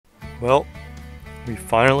Well, we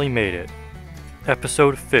finally made it.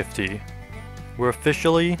 Episode 50. We're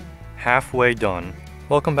officially halfway done.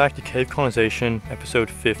 Welcome back to Cave Colonization, episode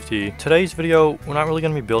 50. Today's video, we're not really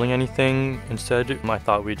going to be building anything. Instead, I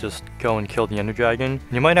thought we'd just go and kill the Ender Dragon.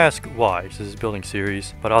 And you might ask why, this is a building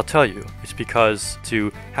series, but I'll tell you. It's because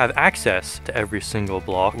to have access to every single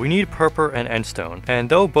block, we need Purpur and Endstone. And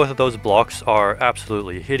though both of those blocks are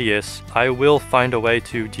absolutely hideous, I will find a way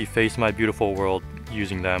to deface my beautiful world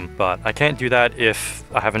using them, but I can't do that if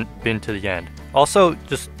I haven't been to the end. Also,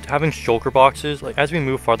 just having shulker boxes, like as we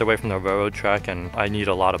move farther away from the railroad track and I need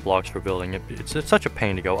a lot of blocks for building it, it's such a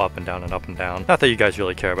pain to go up and down and up and down. Not that you guys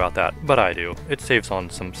really care about that, but I do. It saves on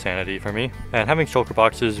some sanity for me. And having shulker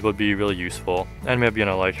boxes would be really useful, and maybe an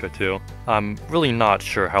elytra too. I'm really not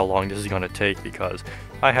sure how long this is going to take because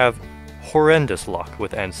I have horrendous luck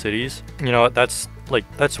with end cities. You know what, that's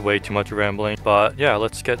way too much rambling, but yeah,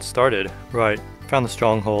 let's get started. Right. Found the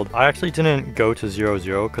stronghold. I actually didn't go to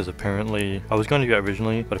 0-0 because apparently I was going to do that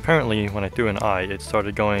originally, but apparently when I threw an eye, it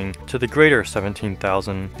started going to the greater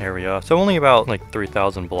 17,000 area, so only about like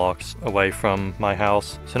 3,000 blocks away from my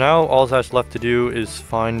house. So now all that's left to do is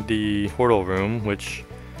find the portal room, which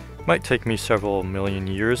might take me several million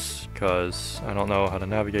years because I don't know how to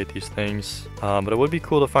navigate these things, but it would be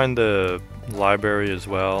cool to find the library as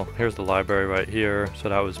well. Here's the library right here, so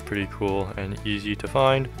that was pretty cool and easy to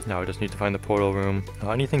find. Now I just need to find the portal room.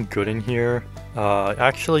 Anything good in here?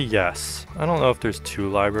 Actually yes. I don't know if there's two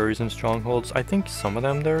libraries in strongholds. I think some of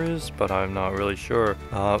them there is, but I'm not really sure.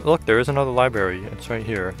 Look, there is another library. It's right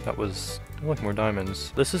here. That was... look, more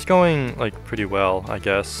diamonds. This is going like pretty well, I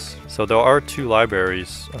guess. So there are two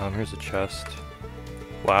libraries. Here's a chest.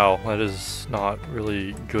 Wow, that is not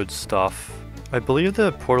really good stuff. I believe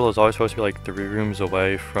the portal is always supposed to be like 3 rooms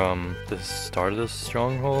away from the start of this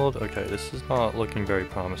stronghold. Okay, this is not looking very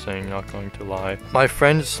promising, not going to lie. My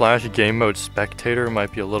friend / game mode spectator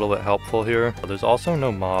might be a little bit helpful here. There's also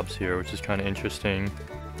no mobs here, which is kind of interesting.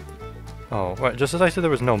 Oh, right, just as I said there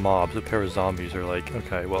was no mobs, a pair of zombies are like,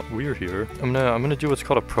 okay, well, we're here. I'm gonna do what's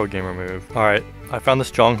called a pro gamer move. Alright, I found the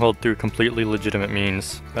stronghold through completely legitimate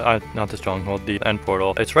means. Not the stronghold, the end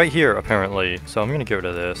portal. It's right here, apparently, so I'm gonna get rid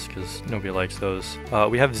of this, because nobody likes those.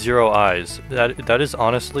 We have 0 eyes. That is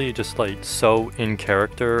honestly just, like, so in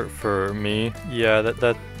character for me. Yeah,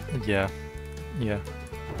 yeah.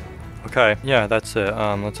 Okay, yeah, that's it.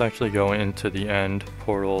 Let's actually go into the end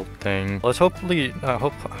portal thing. Let's hopefully,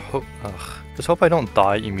 let's hope I don't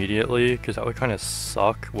die immediately, because that would kind of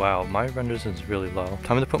suck. Wow, my renders is really low.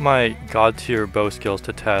 Time to put my god tier bow skills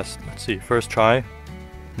to test. Let's see, first try?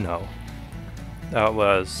 No. That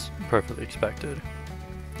was perfectly expected.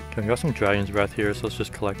 Okay, we got some dragon's breath here, so let's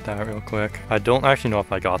just collect that real quick. I don't actually know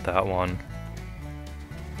if I got that one.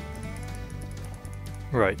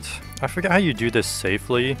 Right, I forget how you do this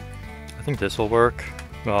safely. I think this will work.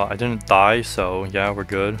 Well, I didn't die, so yeah, we're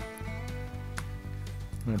good.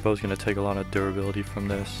 And the bow's gonna take a lot of durability from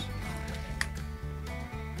this.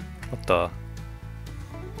 What the?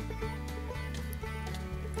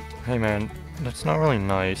 Hey man, that's not really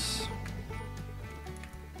nice.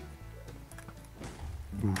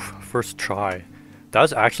 Oof, first try. That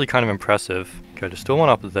was actually kind of impressive. Okay, there's still one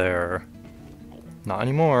up there. Not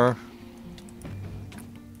anymore.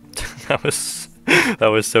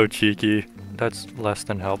 That was so cheeky. That's less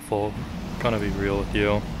than helpful. Gonna be real with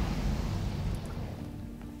you.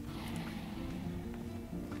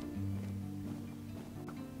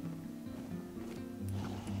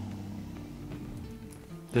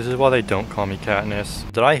 This is why they don't call me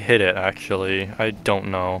Katniss. Did I hit it, actually? I don't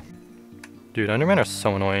know. Dude, Endermen are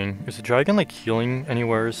so annoying. Is the dragon, like, healing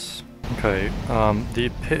anywheres? Okay,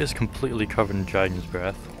 the pit is completely covered in dragon's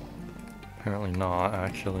breath. Apparently not,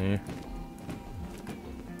 actually.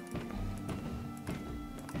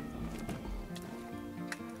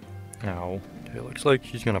 Ow. Okay, looks like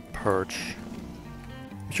he's gonna perch.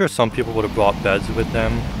 I'm sure some people would have brought beds with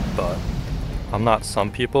them, but I'm not some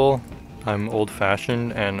people. I'm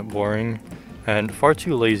old-fashioned and boring, and far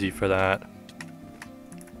too lazy for that.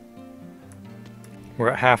 We're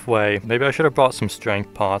at halfway. Maybe I should have brought some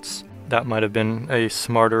strength pots. That might have been a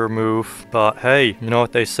smarter move, but hey, you know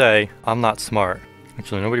what they say, I'm not smart.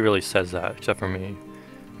 Actually, nobody really says that, except for me.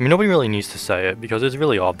 I mean, nobody really needs to say it, because it's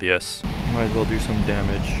really obvious. Might as well do some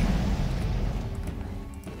damage.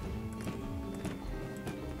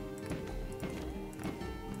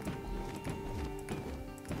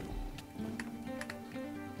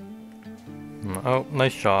 Oh,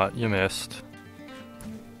 nice shot, you missed.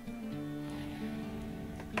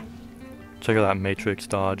 Check out that Matrix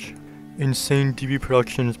dodge. Insane DB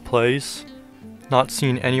Productions plays. Not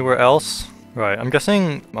seen anywhere else. Right, I'm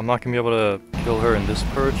guessing I'm not gonna be able to kill her in this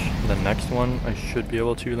perch. The next one, I should be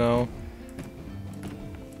able to though.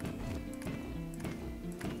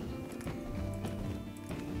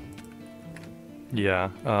 Yeah,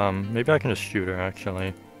 maybe I can just shoot her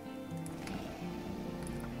actually.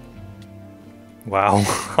 Wow.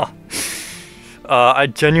 I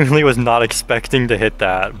genuinely was not expecting to hit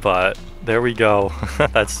that, but there we go.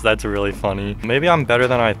 That's really funny. Maybe I'm better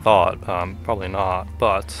than I thought. Probably not,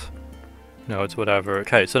 but no, it's whatever.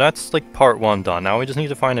 Okay, so that's like part 1 done. Now we just need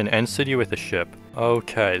to find an end city with a ship.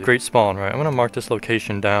 Okay, great spawn, right? I'm gonna mark this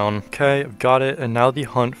location down. Okay, I've got it, and now the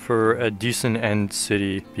hunt for a decent end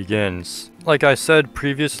city begins. Like I said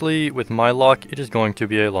previously, with my luck, it is going to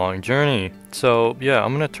be a long journey. So yeah,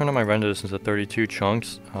 I'm gonna turn on my render distance to 32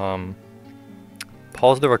 chunks.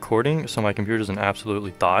 Pause the recording so my computer doesn't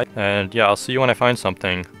absolutely die. And yeah, I'll see you when I find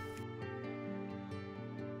something.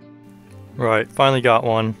 Right, finally got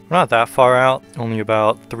one. We're not that far out, only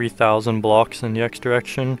about 3,000 blocks in the X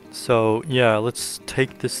direction. So yeah, let's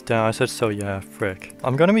take this down. I said so, yeah, frick.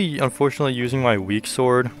 I'm gonna be unfortunately using my weak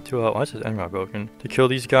sword to, why is this enemy broken? To kill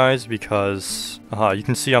these guys because, you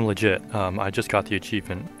can see I'm legit. I just got the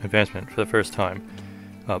achievement advancement for the first time.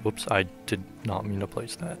 Whoops, I did not mean to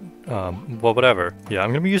place that. Well, whatever. Yeah,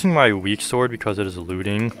 I'm gonna be using my weak sword because it is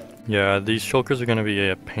looting. Yeah, these shulkers are gonna be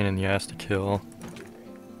a pain in the ass to kill.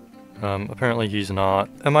 Apparently he's not.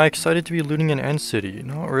 Am I excited to be looting an end city?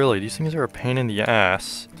 Not really. These things are a pain in the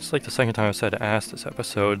ass. It's like the second time I've said ass this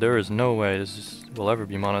episode. There is no way this will ever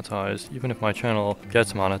be monetized, even if my channel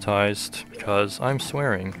gets monetized, because I'm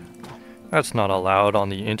swearing. That's not allowed on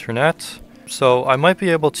the internet. So I might be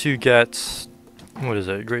able to get, what is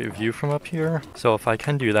it, great view from up here? So if I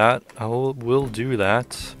can do that, I will do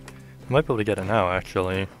that. I might be able to get it now,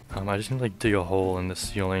 actually. I just need to like dig a hole in the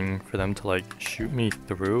ceiling for them to like shoot me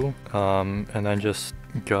through. And then just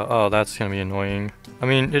go, oh, that's gonna be annoying. I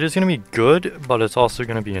mean, it is gonna be good, but it's also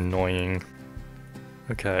gonna be annoying.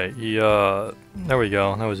 Okay, there we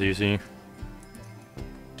go, that was easy.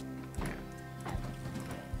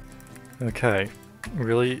 Okay,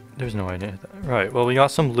 really? There's no idea. Right, well we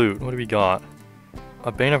got some loot. What do we got?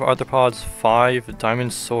 A Bane of Arthropods 5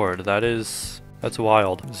 Diamond Sword. That's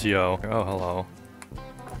wild. Zio. Oh, hello.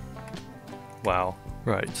 Wow.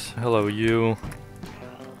 Right. Hello, you.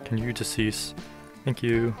 Can you decease? Thank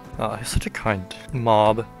you. He's such a kind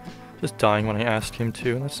mob. Just dying when I asked him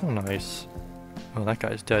to. That's so nice. Oh, that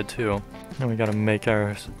guy's dead too. Now we gotta make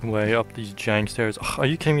our way up these jank stairs. Ugh, are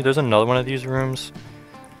you kidding me? There's another one of these rooms?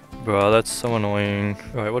 Bro, that's so annoying.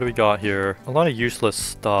 Alright, what do we got here? A lot of useless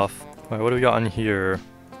stuff. Alright, what do we got in here?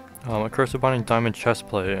 A Curse of Binding Diamond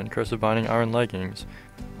Chestplate and Curse of Binding Iron Leggings.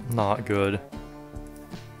 Not good.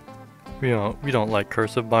 We don't like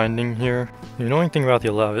Cursive Binding here. The annoying thing about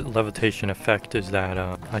the levitation effect is that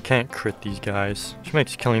I can't crit these guys, which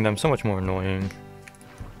makes killing them so much more annoying.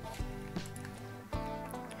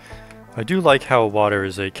 I do like how water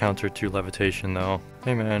is a counter to levitation though.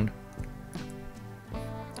 Hey man.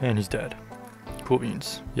 And he's dead. Cool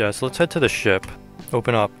beans. Yeah, so let's head to the ship.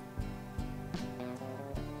 Open up.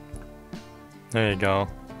 There you go.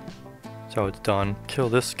 That's how it's done. Kill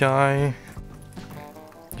this guy.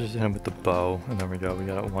 Just hit him with the bow, and there we go, we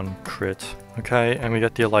got one crit. Okay, and we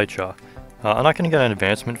got the Elytra. I'm not gonna get an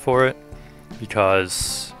advancement for it,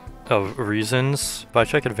 because of reasons, but I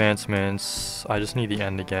check advancements, I just need the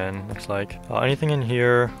end again, looks like. Anything in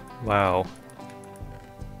here? Wow.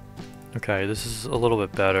 Okay, this is a little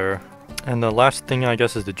bit better. And the last thing I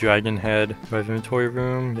guess is the dragon head. Do I have inventory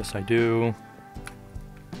room? Yes I do.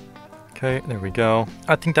 Okay, there we go.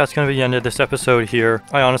 I think that's going to be the end of this episode here.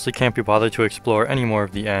 I honestly can't be bothered to explore any more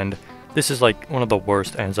of the end. This is like one of the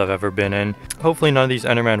worst ends I've ever been in. Hopefully none of these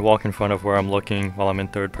Endermen walk in front of where I'm looking while I'm in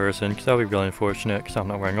third person, because that would be really unfortunate because I'm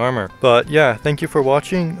not wearing armor. But yeah, thank you for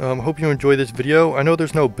watching. Hope you enjoyed this video. I know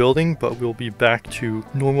there's no building, but we'll be back to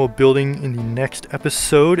normal building in the next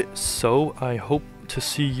episode. So I hope to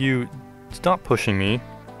see you. Stop pushing me.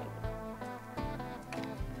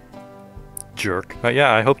 Jerk. But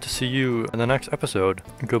yeah, I hope to see you in the next episode.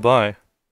 Goodbye.